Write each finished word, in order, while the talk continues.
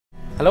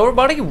Hello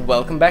everybody,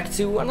 welcome back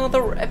to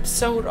another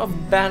episode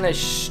of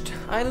Banished.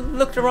 I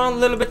looked around a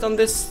little bit on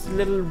this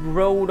little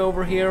road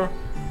over here.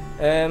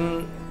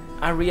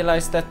 I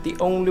realized that the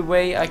only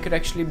way I could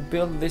actually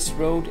build this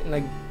road in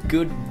a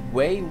good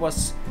way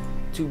was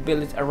to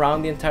build it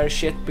around the entire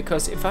shit,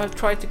 because if I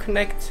try to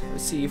connect,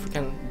 let's see if we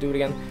can do it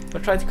again. If I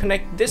try to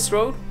connect this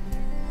road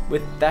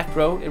with that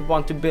road, it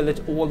wants to build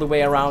it all the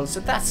way around, so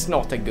that's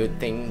not a good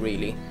thing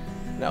really.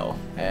 No,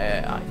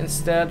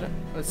 instead,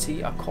 let's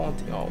see, I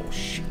can't, oh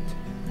shit.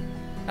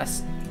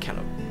 That's kind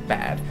of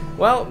bad.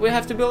 Well, we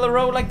have to build a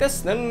road like this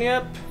then,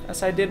 yep,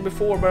 as I did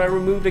before, but I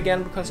removed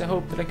again because I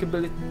hoped that I could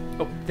build it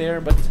up there,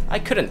 but I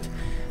couldn't.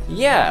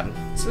 Yeah,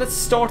 so let's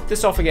start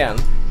this off again.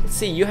 Let's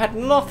see, you had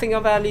nothing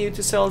of value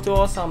to sell to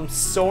us, I'm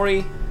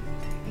sorry.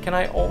 Can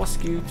I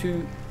ask you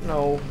to...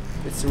 No,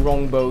 it's the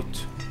wrong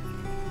boat.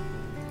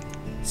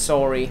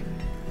 Sorry.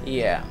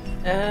 Yeah.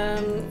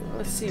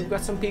 Let's see, we've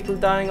got some people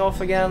dying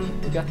off again.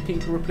 We've got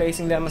people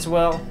replacing them as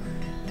well,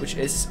 which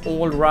is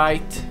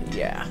alright.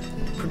 Yeah.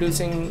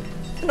 Producing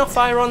enough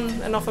iron,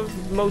 enough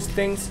of most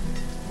things.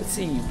 Let's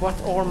see, what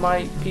are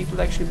my people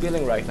actually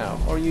building right now?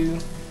 Are you...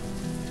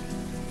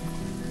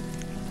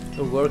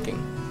 They're working.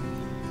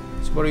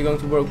 So what are you going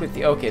to work with?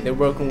 Okay, they're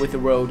working with the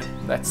road.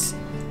 That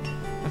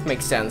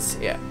makes sense,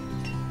 yeah.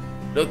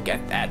 Look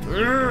at that.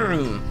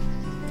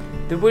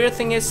 The weird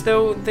thing is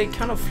though, they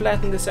kind of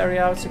flatten this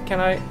area out, so can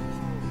I...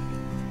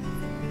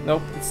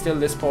 Nope, it's still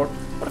this part.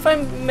 What if I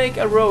make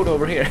a road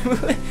over here?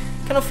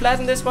 Can I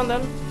flatten this one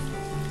then?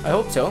 I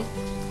hope so.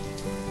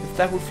 If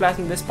that would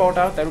flatten this part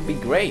out, that would be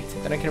great.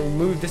 Then I can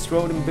remove this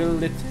road and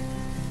build it,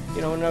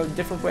 you know, in a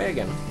different way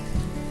again.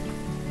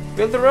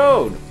 Build the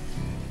road!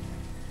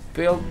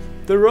 Build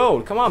the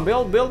road! Come on,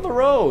 build the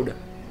road!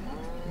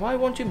 Why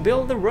won't you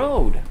build the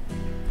road?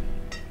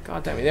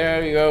 God damn it,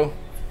 there you go.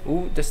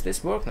 Ooh, does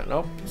this work now?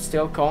 Nope,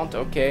 still can't,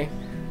 okay.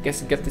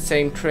 Guess I get the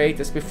same trait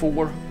as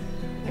before.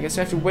 I guess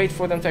I have to wait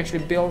for them to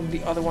actually build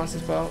the other ones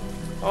as well.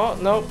 Oh,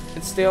 no,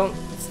 it's still.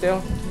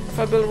 If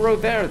I build a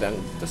road there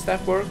then, does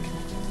that work?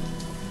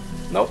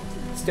 Nope,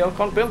 still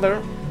can't build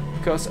there.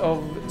 Because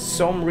of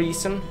some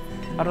reason.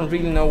 I don't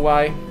really know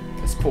why.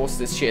 Let's pause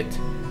this shit.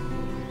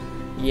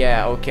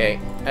 Yeah, okay.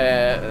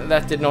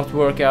 That did not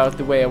work out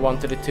the way I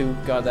wanted it to,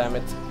 god damn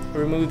it.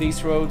 Remove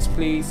these roads,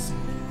 please.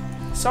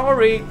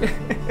 Sorry!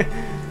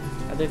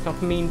 I did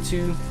not mean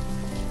to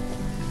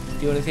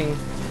do anything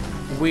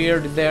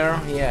weird there.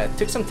 Yeah, it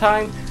took some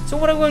time. So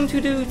what are we going to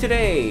do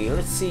today?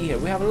 Let's see here.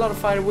 We have a lot of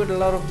firewood, a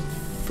lot of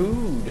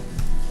food.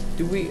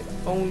 Do we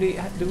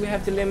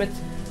have the limit?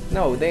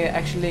 No, they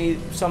actually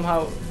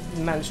somehow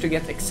managed to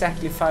get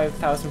exactly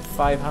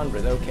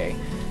 5,500. Okay.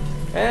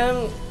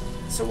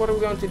 So what are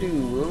we going to do?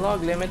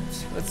 Log limit.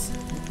 Let's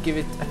give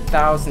it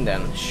 1,000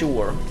 then.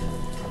 Sure.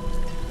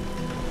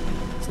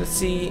 So let's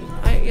see.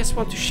 I just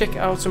want to check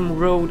out some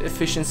road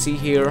efficiency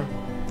here.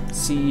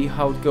 See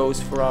how it goes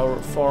for our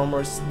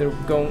farmers. They're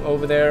going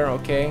over there.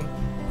 Okay.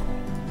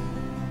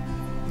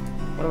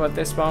 What about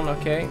this one?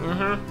 Okay.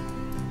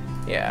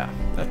 Yeah,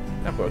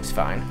 that works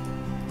fine.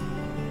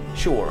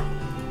 Sure.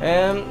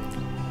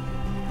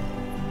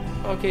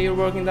 Okay, you're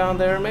working down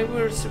there. Maybe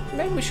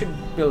we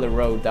should build a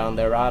road down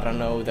there. I don't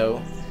know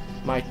though.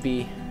 Might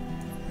be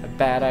a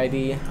bad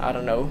idea. I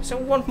don't know. So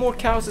we want more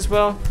cows as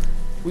well.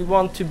 We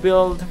want to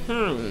build.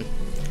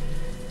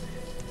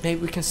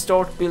 Maybe we can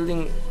start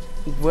building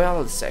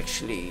wells.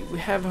 Actually, we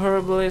have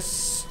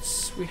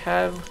herbalists. We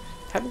have.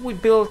 Haven't we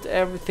built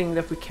everything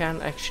that we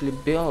can actually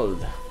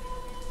build?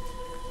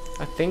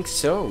 I think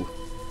so.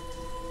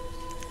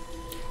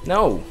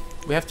 No,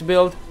 we have to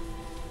build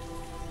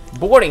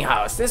boarding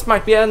house. This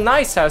might be a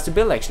nice house to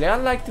build actually. I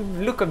like the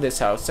look of this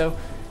house, so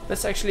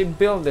let's actually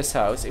build this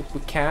house if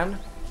we can.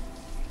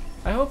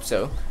 I hope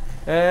so.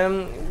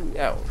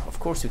 Yeah, of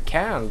course we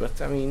can,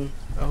 but I mean,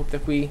 I hope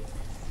that we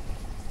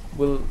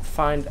will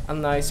find a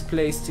nice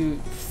place to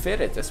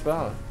fit it as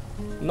well.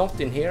 Not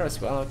in here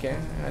as well, okay,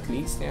 at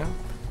least, yeah.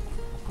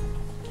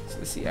 So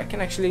let's see, I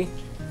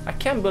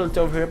can build it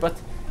over here, but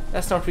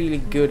that's not really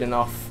good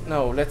enough.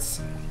 No,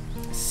 let's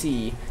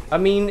see. I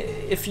mean,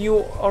 if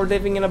you are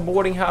living in a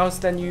boarding house,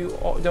 then you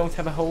don't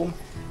have a home.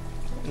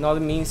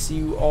 Another means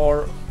you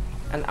are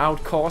an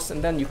outcast,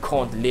 and then you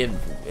can't live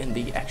in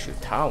the actual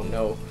town,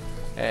 no.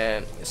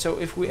 So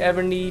if we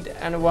ever need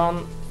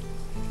anyone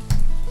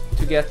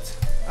to get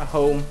a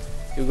home,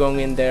 you're going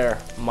in there,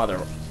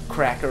 mother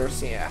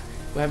crackers, yeah.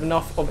 We have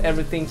enough of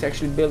everything to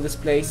actually build this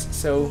place,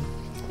 so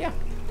yeah.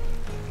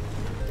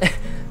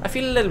 I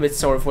feel a little bit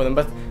sorry for them,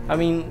 but I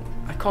mean,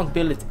 I can't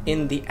build it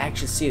in the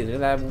actual city.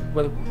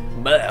 Well,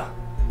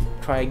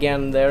 try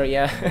again there,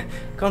 yeah.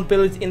 Can't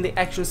build it in the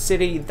actual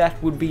city,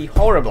 that would be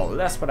horrible.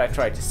 That's what I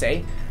tried to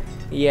say.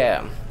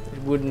 Yeah,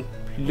 it wouldn't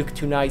look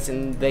too nice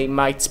and they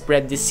might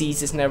spread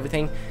diseases and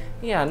everything.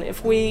 Yeah, and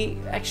if we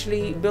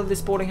actually build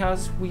this boarding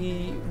house,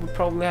 we would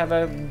probably have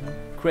a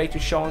greater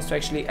chance to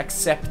actually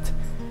accept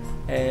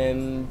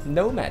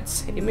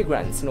nomads,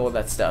 immigrants and all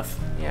that stuff.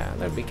 Yeah,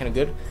 that would be kind of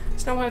good.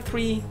 So now I have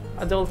 3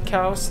 adult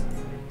cows.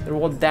 They're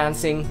all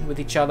dancing with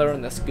each other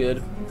and that's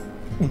good.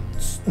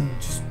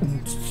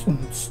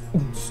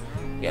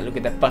 look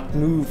at that butt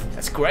move.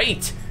 That's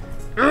great.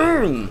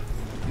 You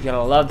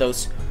gotta love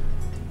those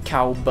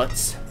cow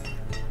butts,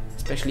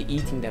 especially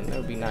eating them. That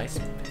would be nice.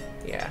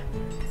 Yeah.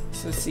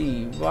 So let's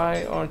see.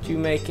 Why aren't you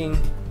making?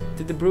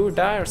 Did the brewer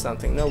die or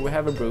something? No, we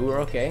have a brewer.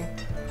 Okay.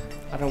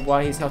 I don't know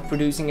why he's not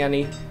producing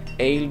any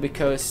ale,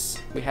 because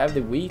we have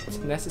the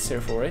wheat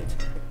necessary for it.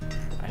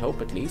 I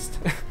hope at least.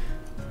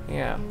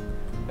 Yeah.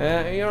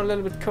 You're a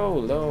little bit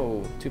cold.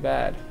 Oh, too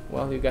bad.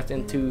 Well, you got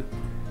into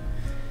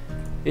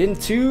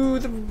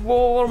the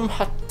warm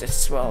hut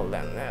as well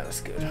then. Yeah,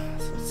 that's good.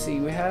 So let's see,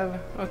 we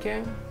have,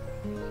 okay.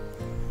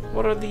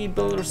 What are the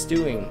builders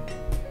doing?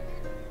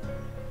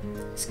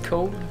 It's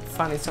cold,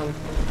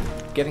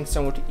 getting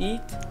somewhere to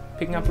eat,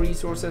 picking up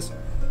resources.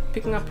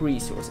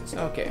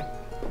 Okay.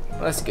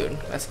 Well, that's good,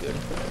 that's good.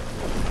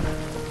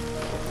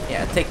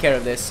 Yeah, take care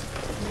of this.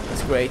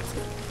 That's great.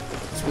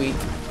 Sweet.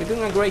 You're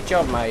doing a great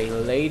job, my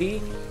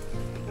lady.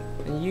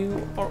 And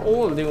you are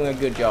all doing a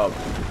good job.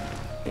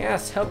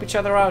 Yes, help each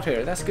other out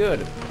here. That's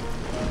good.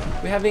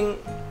 We're having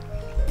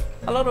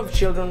a lot of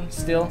children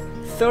still.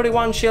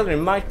 31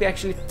 children. Might be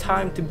actually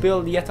time to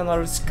build yet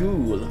another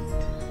school.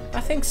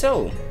 I think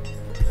so.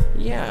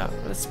 Yeah,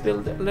 let's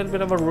build a little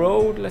bit of a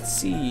road. Let's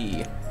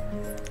see.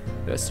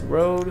 There's a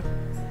road.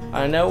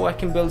 I know I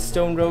can build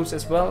stone roads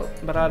as well,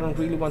 but I don't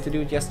really want to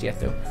do it just yet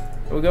though.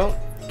 Here we go.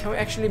 Can we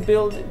actually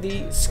build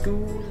the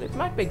school? It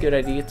might be a good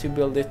idea to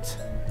build it.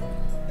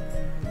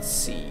 Let's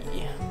see.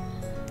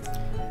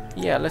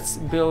 Yeah, let's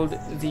build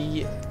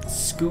the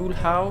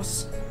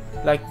schoolhouse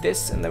like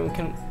this, and then we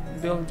can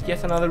build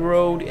yet another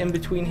road in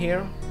between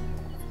here.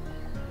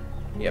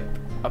 Yep,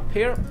 up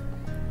here.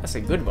 That's a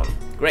good one.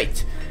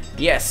 Great.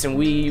 Yes, and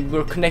we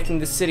were connecting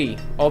the city,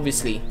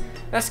 obviously.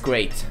 That's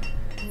great.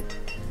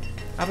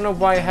 I don't know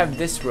why I have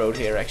this road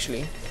here,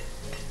 actually.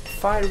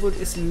 Firewood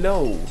is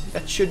low.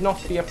 That should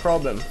not be a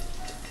problem.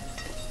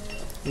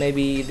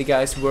 Maybe the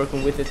guys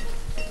working with it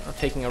are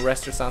taking a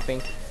rest or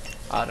something.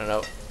 I don't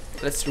know.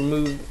 Let's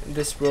remove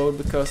this road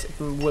because it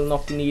will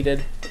not be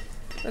needed.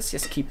 Let's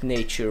just keep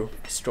nature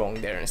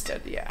strong there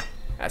instead. Yeah,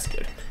 that's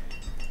good.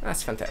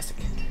 That's fantastic.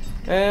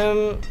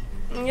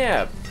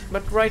 Yeah,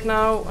 but right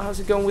now, how's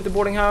it going with the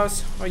boarding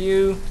house? Are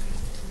you...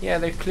 Yeah,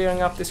 they're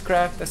clearing up this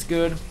crap. That's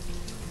good.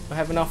 We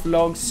have enough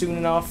logs soon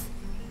enough.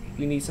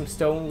 We need some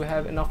stone. We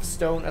have enough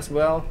stone as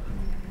well.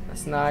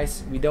 That's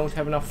nice. We don't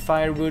have enough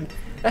firewood.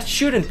 That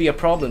shouldn't be a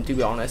problem, to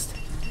be honest.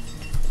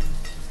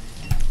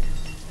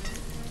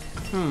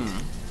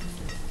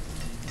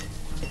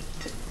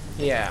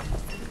 Yeah.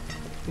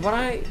 What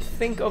I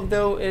think of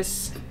though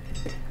is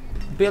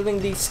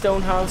building these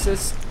stone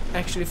houses,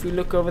 actually if we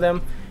look over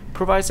them,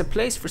 provides a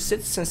place for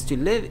citizens to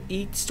live,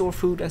 eat, store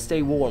food and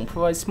stay warm.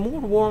 Provides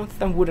more warmth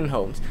than wooden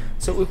homes.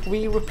 So if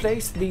we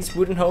replace these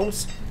wooden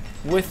homes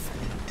with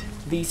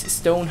these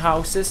stone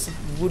houses,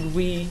 would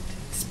we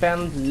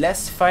spend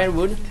less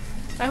firewood?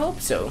 I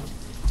hope so.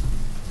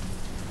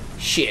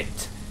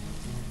 Shit.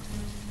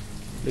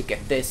 Look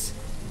at this.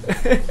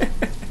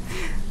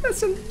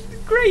 That's a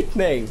great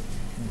name.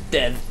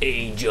 Dev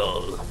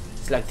Angel.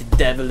 It's like the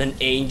devil and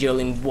angel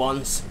in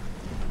once.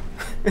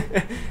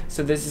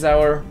 So this is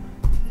our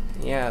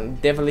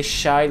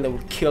devilish child that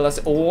will kill us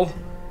all.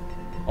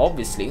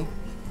 Obviously.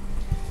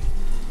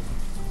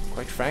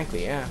 Quite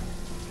frankly, yeah.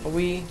 But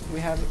we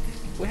have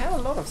a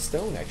lot of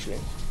stone actually.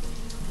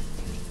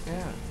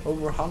 Yeah,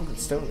 over 100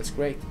 stone, that's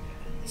great.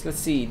 So let's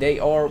see, they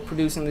are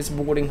producing this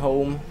boarding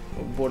home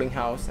or boarding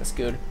house, that's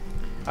good.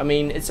 I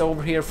mean, it's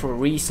over here for a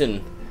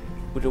reason.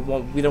 We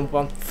don't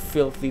want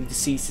filthy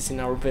diseases in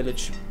our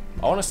village.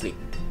 Honestly.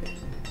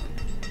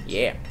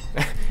 Yeah.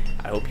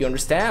 I hope you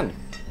understand.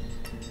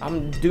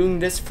 I'm doing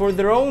this for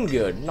their own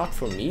good, not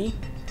for me.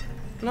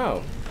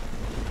 No.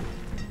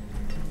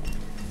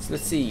 So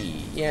let's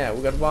see. Yeah,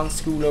 we got one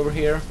school over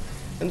here.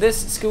 And this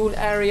school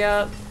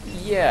area,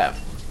 yeah,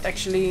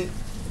 actually,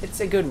 it's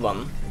a good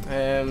one.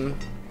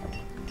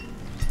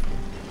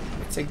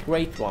 It's a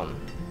great one.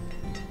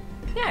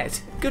 Yeah,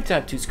 it's good to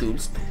have two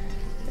schools.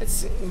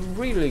 It's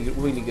really,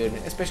 really good,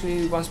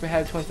 especially once we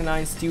have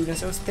 29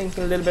 students. I was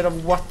thinking a little bit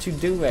of what to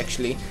do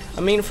actually.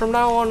 I mean, from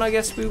now on, I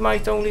guess we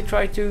might only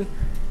try to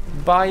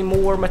buy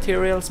more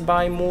materials,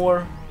 buy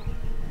more,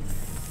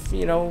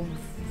 you know,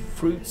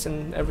 fruits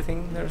and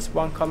everything. There's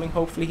one coming.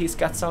 Hopefully he's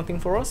got something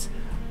for us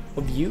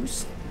of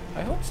use.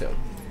 I hope so.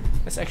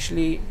 Let's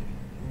actually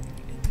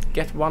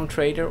get one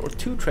trader or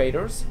two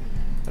traders,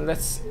 and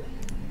let's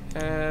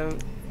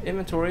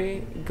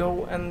inventory,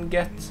 go and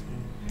get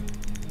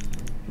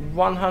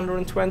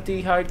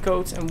 120 hide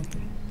coats and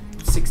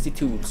 60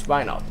 tools.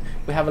 Why not?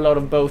 We have a lot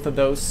of both of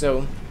those,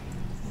 so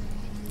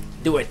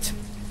do it.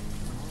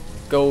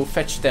 Go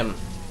fetch them.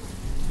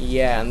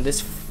 Yeah, and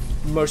this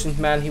merchant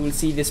man, he will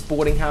see this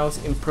boarding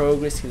house in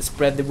progress. He'll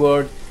spread the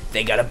word.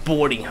 They got a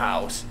boarding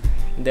house.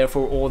 And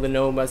therefore all the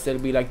nomads, they'll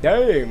be like,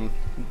 damn,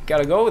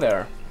 gotta go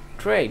there.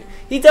 Trade.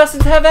 He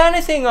doesn't have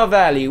anything of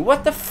value.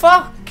 What the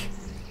fuck?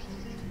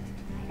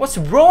 What's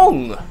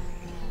wrong?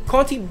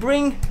 Can't he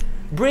bring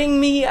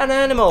me an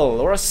animal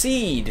or a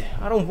seed?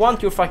 I don't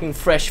want your fucking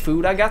fresh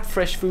food. I got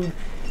fresh food,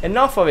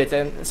 enough of it,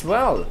 and as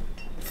well.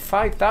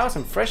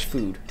 5,000 fresh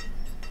food.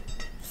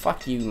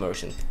 Fuck you,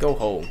 merchant. Go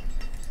home.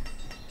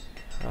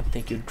 I don't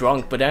think you're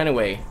drunk, but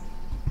anyway.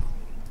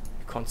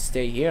 You can't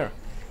stay here.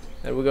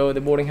 There we go, the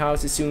boarding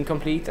house is soon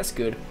complete. That's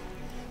good.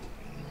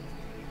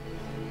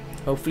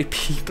 Hopefully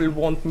people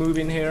won't move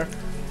in here.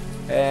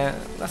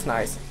 That's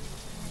nice.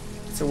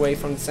 It's away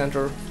from the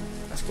center.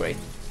 That's great.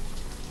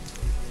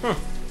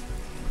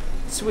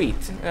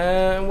 Sweet.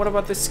 What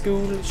about the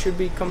school? It should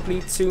be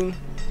complete soon.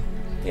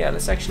 Yeah,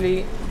 let's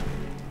actually...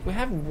 We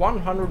have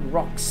 100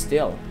 rocks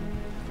still.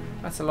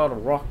 That's a lot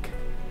of rock,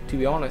 to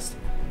be honest.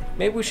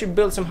 Maybe we should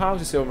build some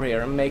houses over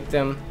here and make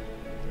them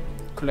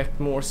collect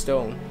more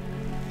stone,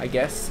 I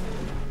guess.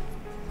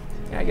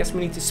 Yeah, I guess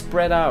we need to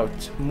spread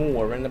out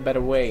more in a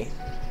better way.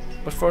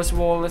 But first of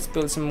all, let's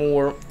build some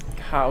more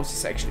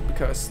houses actually,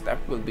 because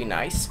that will be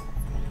nice.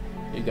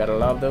 You gotta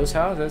love those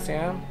houses,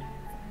 yeah.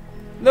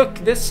 Look,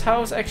 this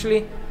house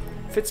actually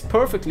fits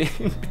perfectly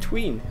in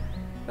between.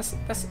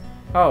 That's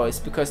oh, it's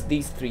because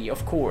these three,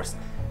 of course.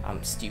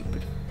 I'm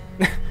stupid.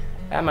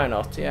 Am I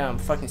not? Yeah, I'm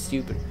fucking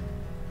stupid.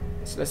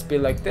 So let's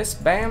build like this,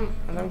 bam,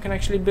 and then we can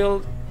actually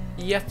build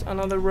yet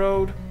another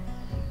road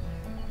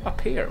up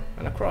here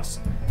and across.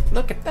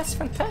 Look at that's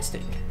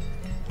fantastic.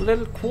 A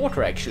little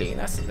quarter actually.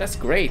 That's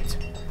great.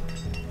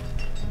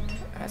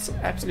 That's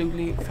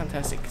absolutely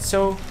fantastic.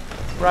 So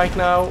right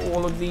now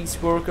all of these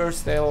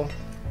workers, they'll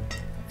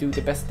do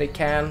the best they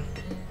can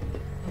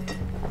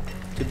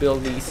to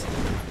build these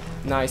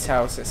nice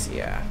houses.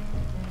 Yeah,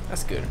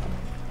 that's good.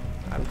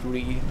 I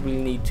really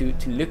need to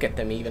look at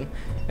them even.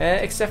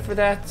 Except for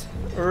that,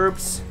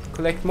 herbs,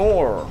 collect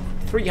more.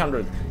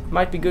 300.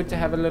 Might be good to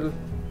have a little,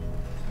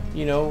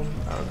 you know,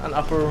 an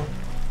upper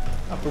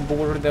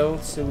border though,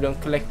 so we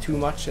don't collect too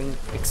much and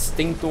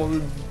extinct all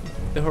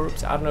the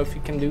herbs. I don't know if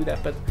you can do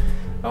that, but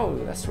oh,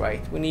 that's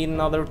right. We need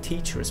another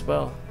teacher as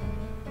well.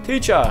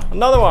 Teacher,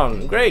 another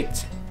one.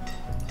 Great.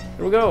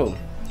 Here we go.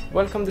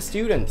 Welcome the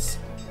students.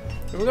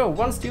 Here we go.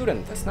 1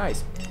 student. That's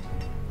nice.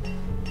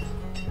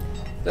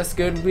 That's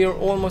good. We are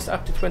almost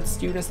up to 20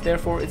 students,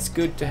 therefore it's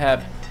good to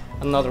have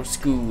another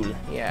school.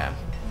 Yeah.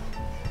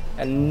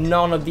 And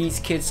none of these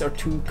kids are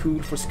too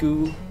cool for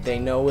school. They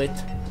know it.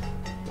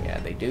 Yeah,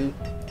 they do.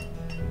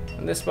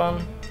 And this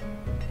one,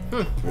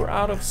 we're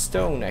out of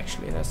stone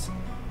actually. That's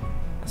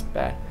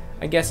bad.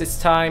 I guess it's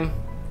time.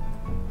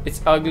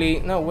 It's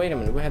ugly. No, wait a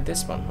minute. We had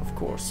this one, of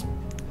course.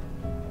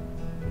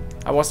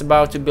 I was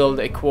about to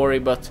build a quarry,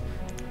 but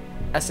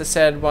as I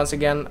said once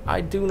again, I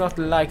do not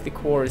like the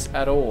quarries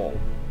at all.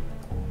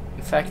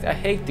 In fact, I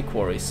hate the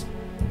quarries.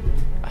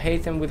 I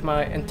hate them with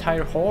my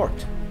entire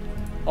heart.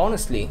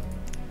 Honestly.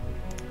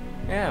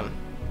 Yeah.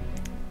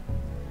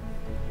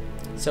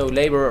 So,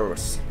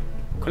 laborers.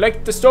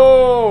 Collect the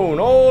stone!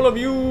 All of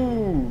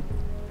you!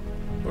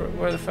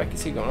 Where the fuck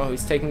is he going? Oh,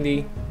 he's taking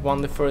the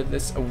one the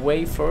furthest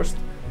away first.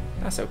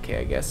 That's okay,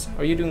 I guess.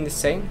 Are you doing the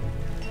same?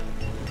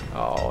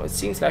 Oh, it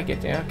seems like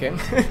it. Yeah, okay.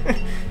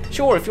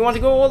 Sure, if you want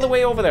to go all the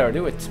way over there,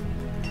 do it.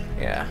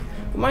 Yeah.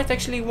 We might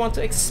actually want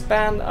to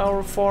expand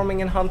our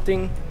farming and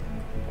hunting,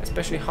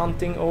 especially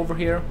hunting over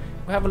here.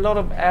 We have a lot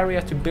of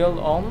area to build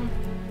on.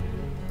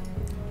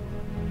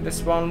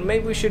 This one,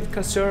 maybe we should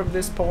conserve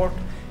this part.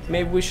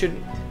 Maybe we should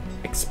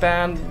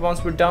expand,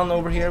 once we're done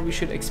over here, we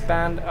should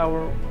expand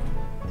our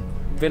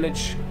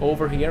village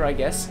over here, I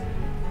guess.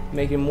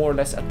 Make it more or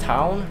less a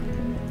town,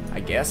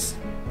 I guess.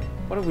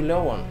 What are we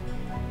low on?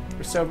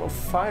 Reserve of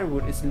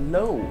firewood is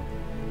low.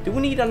 Do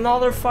we need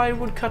another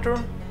firewood cutter?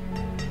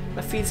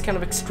 That feels kind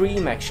of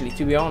extreme actually,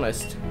 to be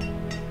honest.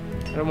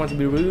 I don't want to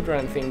be rude or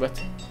anything, but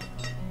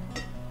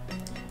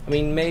I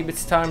mean, maybe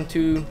it's time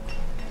to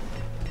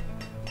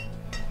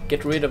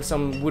get rid of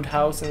some wood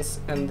houses,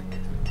 and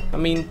I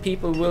mean,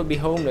 people will be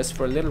homeless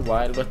for a little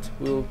while, but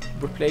we'll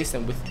replace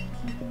them with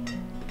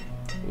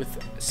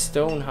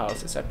stone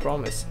houses, I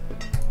promise.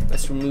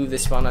 Let's remove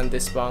this one and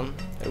this one.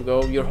 There we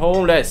go. You're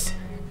homeless.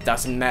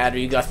 Doesn't matter,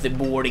 you got the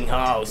boarding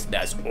house.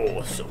 That's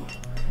awesome.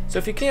 So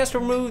if you can just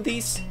remove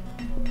these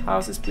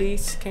houses,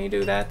 please. Can you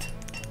do that?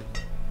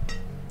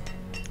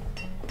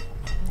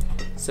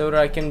 So that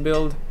I can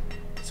build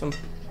some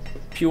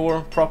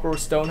pure, proper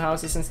stone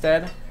houses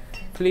instead.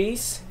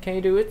 Please, can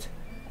you do it?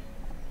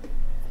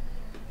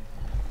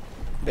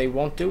 They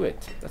won't do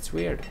it. That's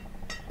weird.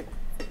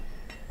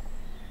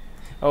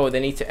 Oh,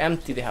 they need to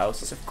empty the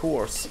houses, of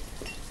course.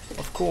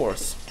 Of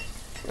course.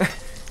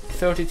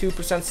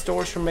 32%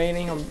 storage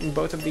remaining on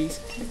both of these.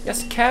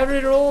 Just carry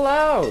it all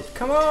out.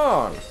 Come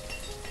on.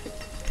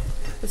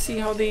 Let's see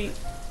how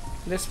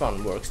this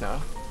one works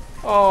now.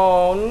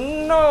 Oh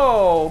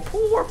no,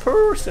 poor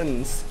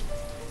persons.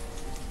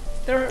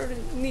 They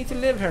need to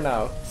live here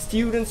now.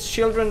 Students,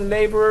 children,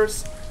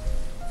 laborers.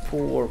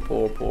 Poor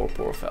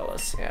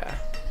fellas. Yeah.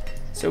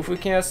 So if we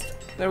can just,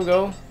 there we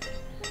go.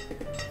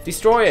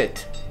 Destroy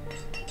it.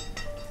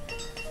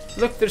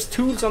 Look, there's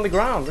tools on the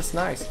ground. That's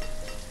nice.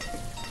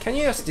 Can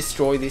you just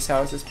destroy these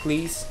houses,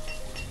 please?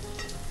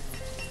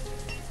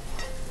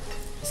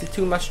 Is it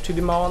too much to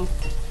demand?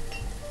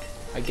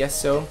 I guess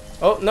so.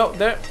 Oh, no,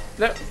 there,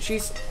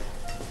 she's...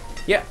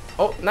 Yeah,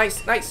 oh,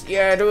 nice,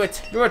 yeah, do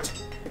it.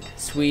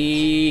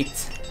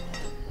 Sweet.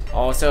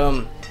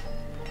 Awesome.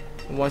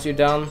 And once you're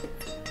done,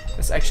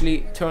 let's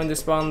actually turn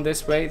this one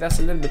this way. That's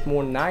a little bit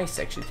more nice,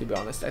 actually, to be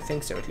honest. I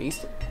think so, at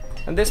least.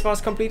 And this one's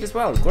complete as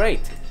well.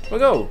 Great. We'll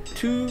go.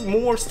 2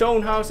 more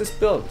stone houses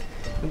built.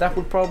 And that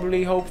would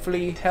probably,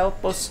 hopefully,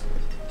 help us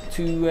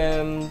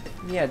to,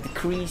 yeah,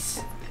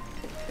 decrease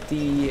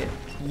the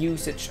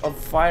usage of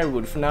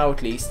firewood for now,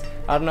 at least.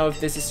 I don't know if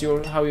this is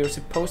how you're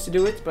supposed to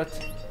do it, but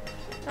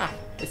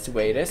it's the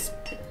way it is.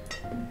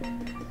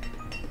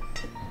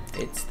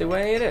 It's the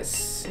way it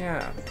is,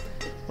 yeah.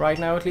 Right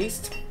now, at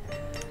least.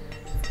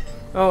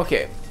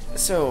 Okay,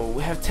 so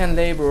we have 10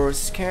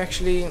 laborers. Can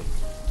actually,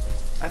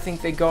 I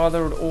think they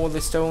gathered all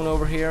the stone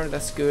over here.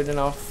 That's good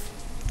enough.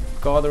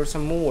 Gather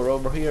some more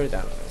over here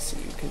then. Let's see,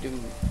 you can do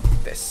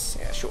this.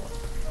 Yeah, sure.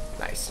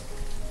 Nice.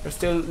 You're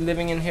still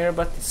living in here,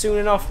 but soon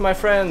enough, my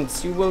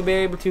friends, you will be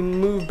able to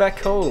move back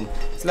home.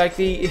 It's like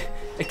the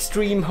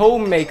extreme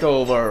home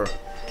makeover.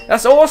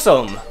 That's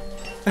awesome!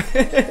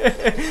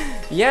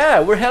 Yeah,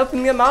 we're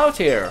helping them out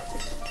here.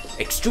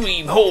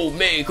 Extreme home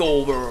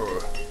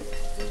makeover.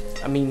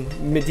 I mean,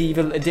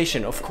 medieval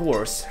edition, of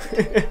course.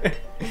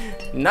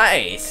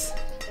 Nice.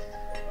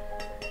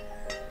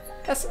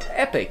 That's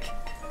epic.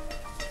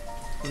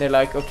 They're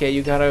like, okay,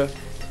 you gotta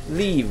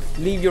leave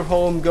your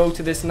home, go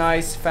to this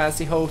nice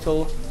fancy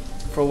hotel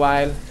for a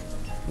while.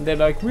 And they're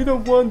like, we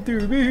don't want to,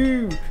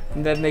 woohoo!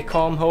 And then they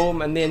come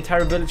home and the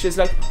entire village is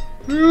like,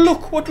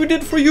 look what we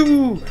did for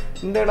you!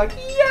 And they're like,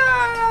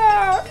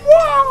 yeah!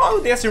 Wow!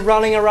 They're just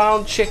running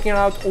around checking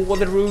out all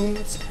the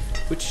rooms,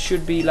 which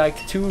should be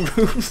like 2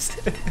 rooms.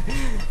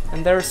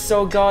 And they're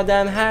so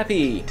goddamn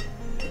happy.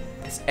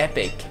 It's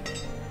epic.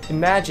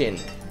 Imagine.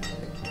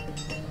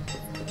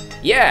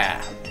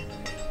 Yeah!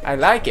 I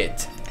like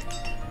it.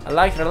 I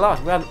like it a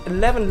lot. We have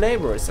 11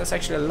 laborers. That's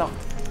actually a lot.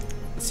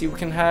 Let's see, we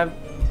can have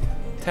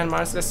 10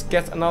 miles. Let's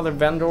get another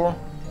vendor.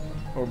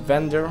 Or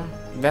vendor.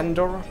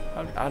 Vendor?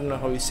 I don't know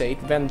how you say it.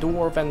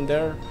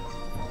 Vendor.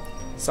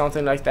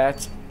 Something like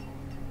that.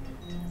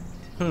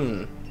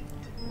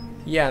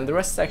 Yeah, and the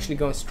rest is actually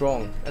going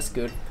strong. That's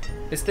good.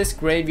 Is this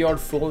graveyard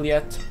full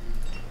yet?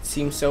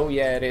 Seems so.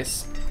 Yeah, it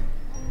is.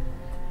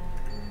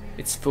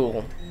 It's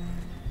full.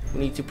 We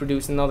need to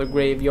produce another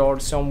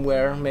graveyard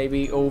somewhere.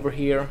 Maybe over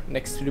here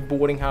next to the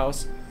boarding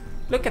house.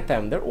 Look at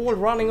them. They're all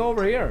running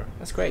over here.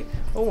 That's great.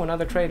 Oh,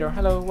 another trader.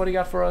 Hello, what do you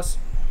got for us?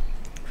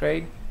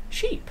 Trade.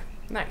 Sheep.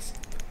 Nice.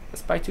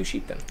 Let's buy 2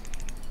 sheep then.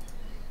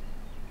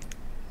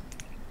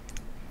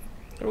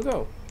 There we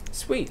go.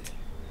 Sweet.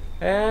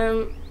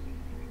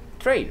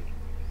 Trade.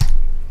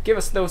 Give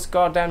us those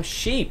goddamn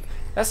sheep.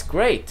 That's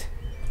great.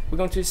 We're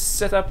going to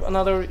set up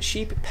another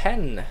sheep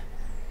pen.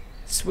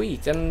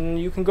 Sweet. And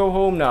you can go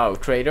home now,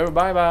 trader.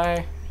 Bye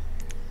bye.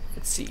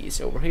 Let's see.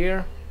 It's over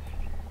here.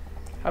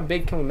 How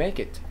big can we make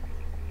it?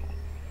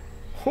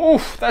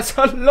 Oh, that's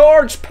a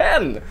large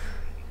pen.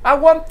 I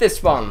want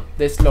this one.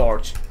 This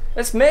large.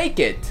 Let's make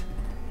it.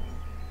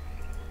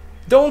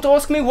 Don't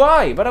ask me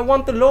why, but I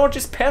want the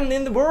largest pen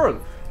in the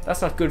world.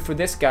 That's not good for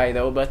this guy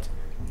though, but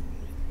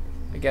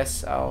I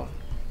guess I'll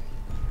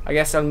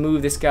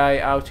move this guy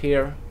out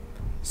here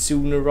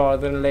sooner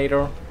rather than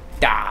later.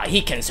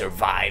 He can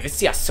survive. It's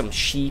just some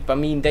sheep. I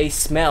mean, they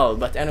smell,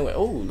 but anyway.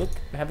 Oh, look,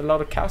 we have a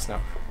lot of cows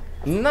now.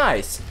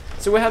 Nice.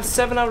 So we have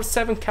 7 out of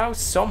 7 cows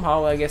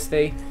somehow. I guess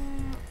they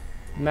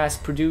mass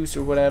produce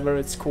or whatever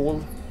it's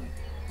called.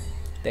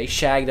 They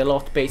shagged a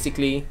lot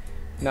basically.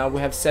 Now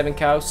we have 7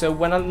 cows. So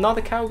when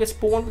another cow gets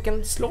born, we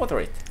can slaughter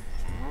it.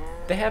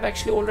 They have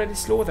actually already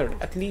slaughtered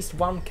at least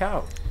 1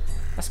 cow.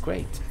 That's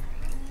great.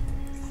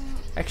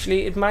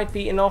 Actually, it might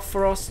be enough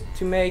for us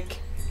to make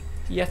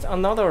yet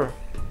another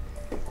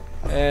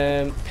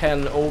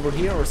pen over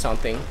here or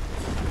something,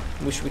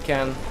 which we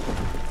can.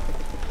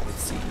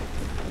 Let's see.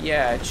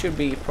 Yeah, it should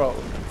be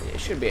it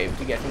should be able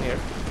to get in here.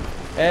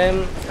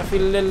 I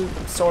feel a little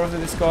sorry for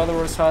this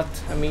gatherer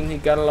hut. I mean, he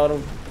got a lot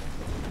of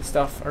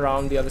stuff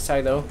around the other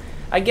side though.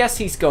 I guess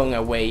he's going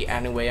away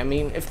anyway. I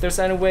mean, if there's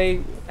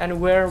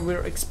anywhere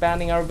we're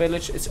expanding our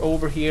village, it's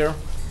over here.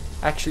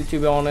 Actually, to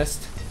be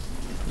honest,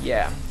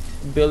 yeah,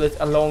 build it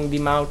along the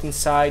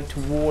mountainside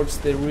towards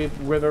the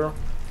river.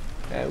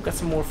 We've got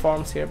some more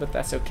farms here, but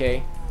that's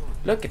okay.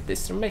 Look at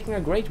this, they're making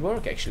a great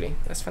work actually.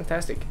 That's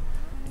fantastic.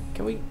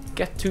 Can we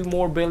get 2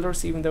 more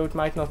builders even though it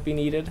might not be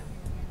needed?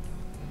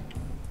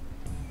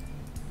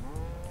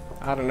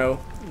 I don't know,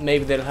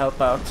 maybe they'll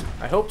help out.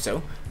 I hope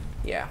so.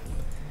 Yeah.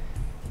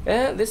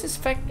 This is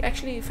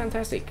actually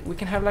fantastic. We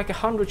can have like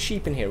 100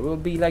 sheep in here. We'll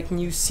be like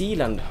New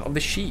Zealand of the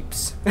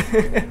sheeps.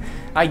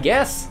 I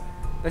guess.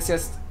 Let's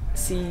just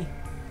see.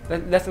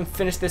 Let them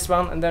finish this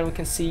one and then we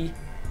can see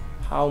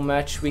how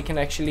much we can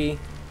actually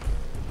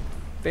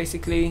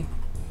basically,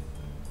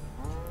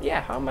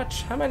 yeah, how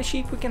many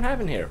sheep we can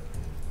have in here.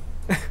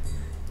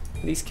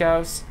 These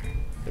cows,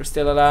 they're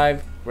still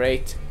alive.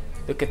 Great.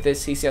 Look at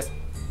this. He's just,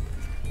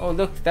 oh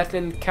look, that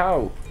little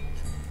cow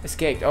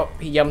escaped. Oh,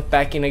 he jumped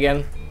back in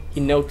again. He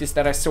noticed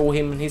that I saw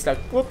him and he's like,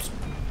 whoops,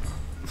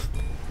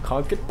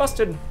 can't get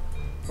busted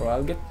or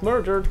I'll get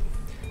murdered.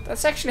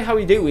 That's actually how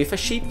we do. If a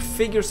sheep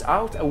figures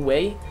out a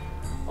way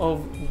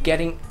of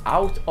getting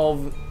out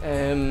of,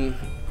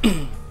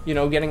 you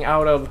know, getting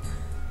out of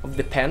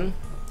the pen,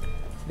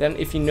 then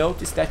if you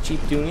notice that sheep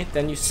doing it,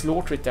 then you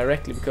slaughter it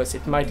directly because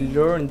it might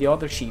learn the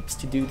other sheep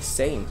to do the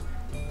same.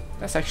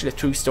 That's actually a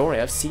true story.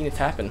 I've seen it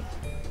happen,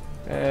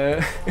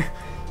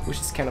 which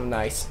is kind of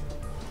nice.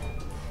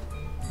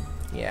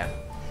 Yeah,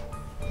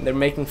 they're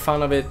making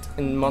fun of it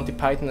in Monty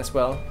Python as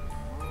well.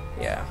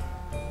 Yeah,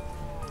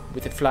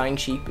 with the flying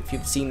sheep. If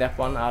you've seen that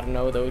one, I don't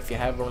know though if you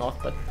have or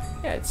not, but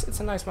yeah, it's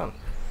a nice one.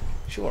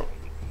 Sure.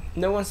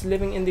 No one's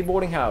living in the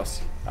boarding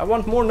house. I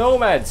want more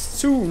nomads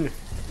soon.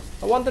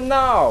 I want them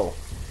now.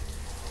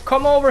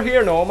 Come over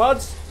here,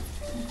 nomads.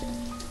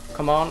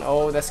 Come on.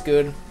 Oh, that's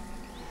good.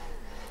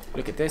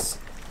 Look at this.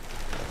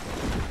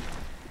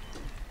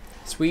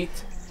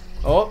 Sweet.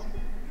 Oh,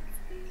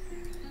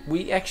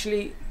 we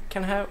actually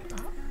can have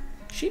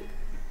sheep.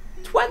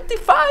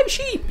 25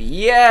 sheep.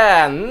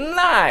 Yeah,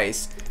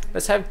 nice.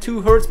 Let's have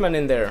 2 herdsmen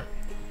in there.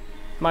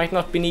 Might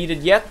not be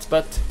needed yet,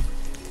 but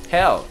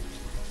hell,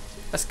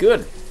 that's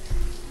good.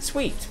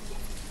 Sweet.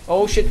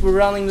 Oh shit, we're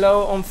running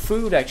low on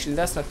food actually.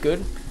 That's not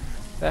good.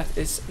 That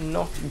is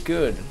not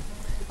good.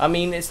 I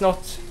mean, it's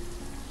not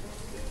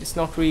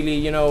really,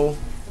 you know,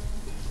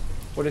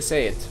 what do you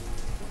say it?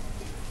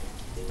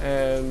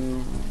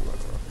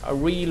 A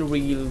real,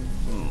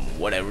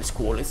 whatever it's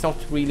called. It's not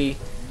really,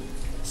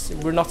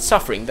 we're not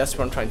suffering, that's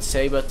what I'm trying to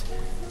say, but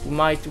we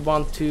might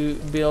want to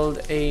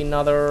build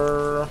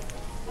another,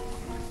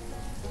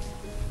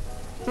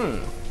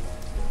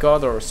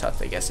 Gatherer's hut,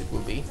 I guess it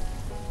will be.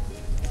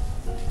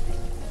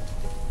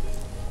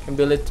 Can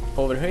build it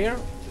over here.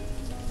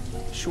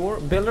 Sure,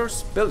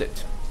 builders, build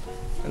it.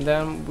 And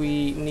then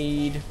we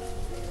need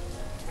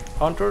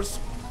hunters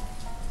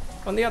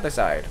on the other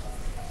side.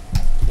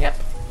 Yep,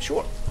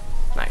 sure.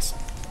 Nice.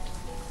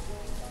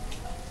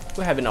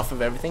 We have enough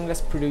of everything.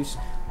 Let's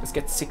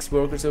get 6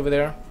 workers over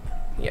there.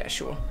 Yeah,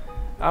 sure.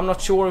 I'm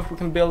not sure if we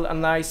can build a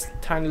nice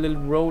tiny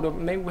little road, or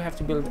maybe we have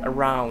to build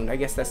around. I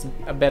guess that's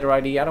a better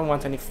idea. I don't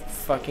want any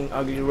fucking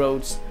ugly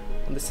roads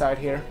on the side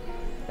here.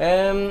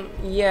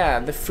 Yeah,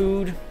 the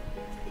food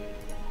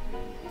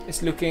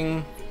is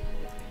looking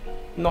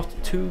not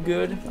too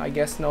good. I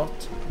guess not.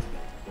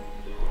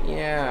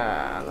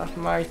 Yeah, that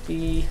might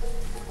be.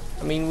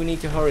 I mean, we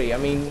need to hurry. I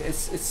mean,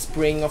 it's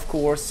spring, of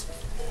course.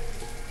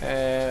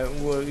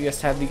 We'll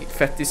just have to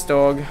fet this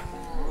dog.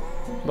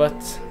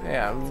 But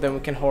yeah, then we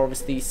can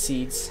harvest these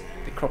seeds,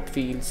 the crop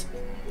fields,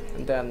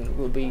 and then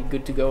we'll be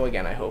good to go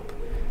again, I hope.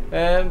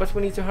 But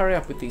we need to hurry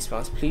up with these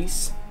ones,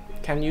 please.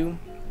 Can you?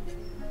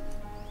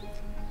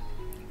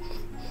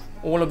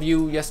 All of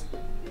you, just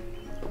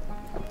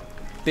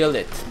build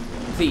it,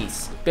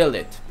 please. Build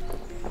it.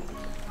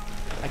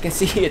 I can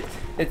see it.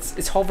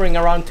 It's hovering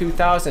around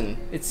 2,000.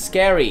 It's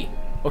scary.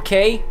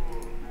 Okay.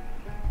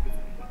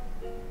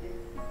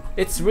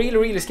 It's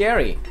really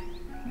scary.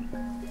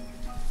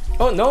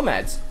 Oh,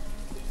 nomads.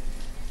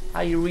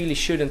 I really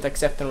shouldn't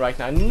accept them right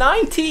now.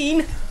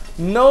 19?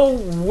 No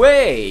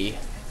way.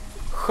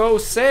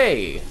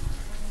 Jose.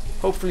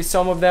 Hopefully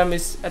some of them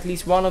is, at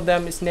least one of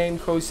them is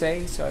named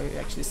Jose, so I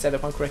actually said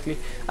that one correctly.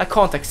 I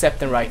can't accept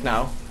them right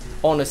now,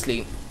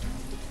 honestly.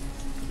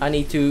 I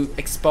need to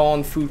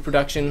expand food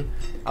production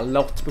a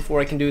lot before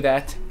I can do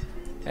that.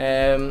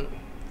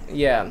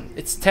 Yeah,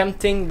 it's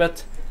tempting,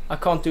 but I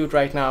can't do it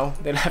right now.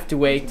 They'll have to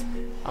wait.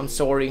 I'm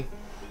sorry.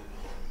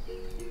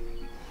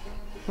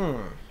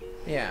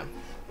 Yeah.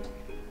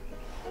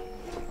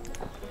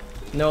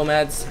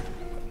 Nomads.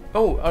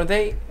 Oh, are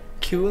they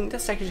queuing?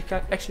 That's actually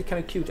kind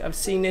of cute. I've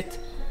seen it.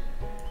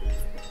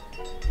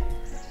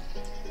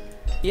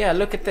 Yeah,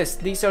 look at this.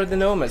 These are the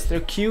nomads. They're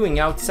queuing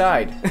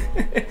outside.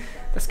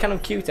 That's kind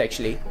of cute,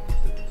 actually.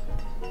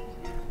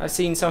 I've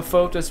seen some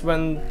photos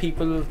when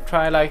people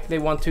try, like, they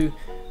want to,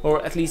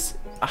 or at least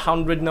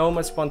 100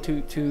 nomads want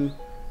to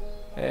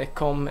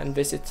come and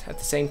visit at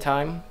the same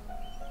time.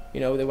 You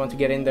know, they want to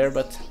get in there,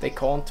 but they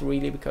can't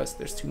really because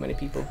there's too many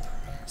people,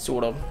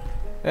 sort of.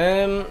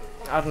 I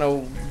don't know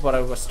what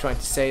I was trying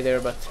to say there,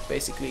 but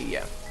basically,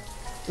 yeah.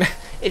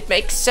 It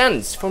makes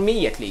sense for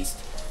me, at least.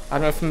 I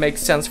don't know if it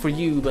makes sense for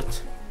you,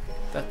 but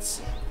that's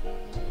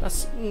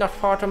not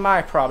part of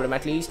my problem,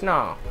 at least,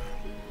 no.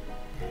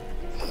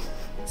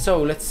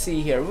 So let's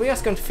see here. We're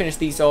just going to finish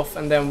these off,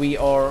 and then we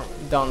are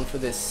done for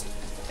this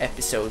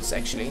episodes.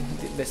 Actually,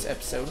 this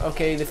episode.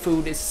 Okay, the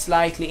food is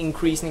slightly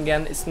increasing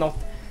again. It's not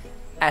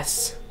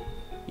as,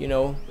 you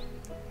know,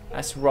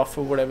 as rough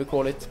or whatever you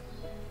call it.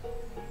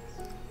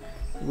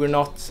 We're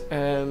not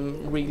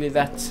really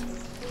that,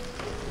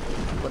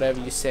 whatever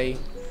you say,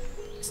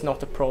 it's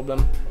not a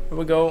problem. Here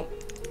we go.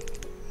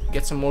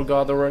 Get some more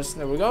gatherers.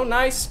 There we go.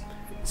 Nice.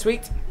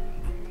 Sweet.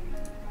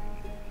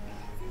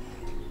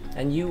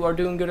 And you are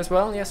doing good as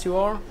well. Yes, you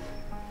are.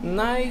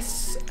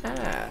 Nice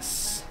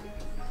ass.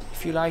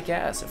 If you like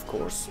ass, of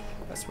course.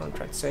 That's what I'm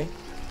trying to say.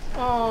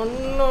 Oh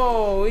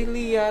no,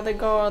 Ilya the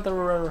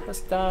gatherer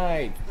has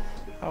died.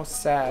 How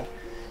sad.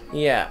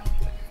 Yeah.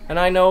 And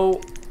I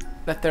know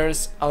that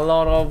there's a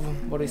lot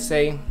of, what do you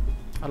say,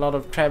 a lot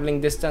of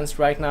traveling distance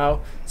right now,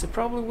 so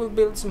probably we'll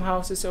build some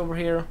houses over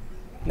here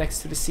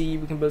next to the sea.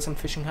 We can build some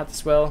fishing hut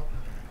as well.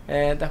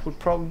 That would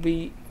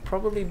probably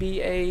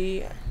be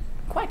a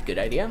quite good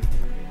idea.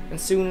 And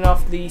soon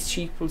enough these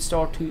sheep will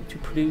start to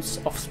produce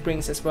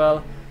offsprings as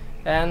well,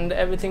 and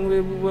everything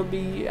will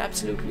be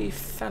absolutely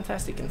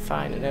fantastic and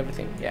fine and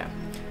everything, yeah.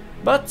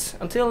 But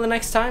until the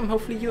next time,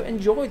 hopefully you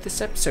enjoyed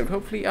this episode.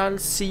 Hopefully I'll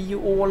see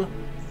you all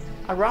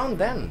around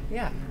then,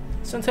 yeah.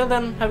 So until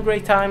then, have a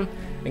great time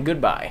and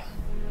goodbye.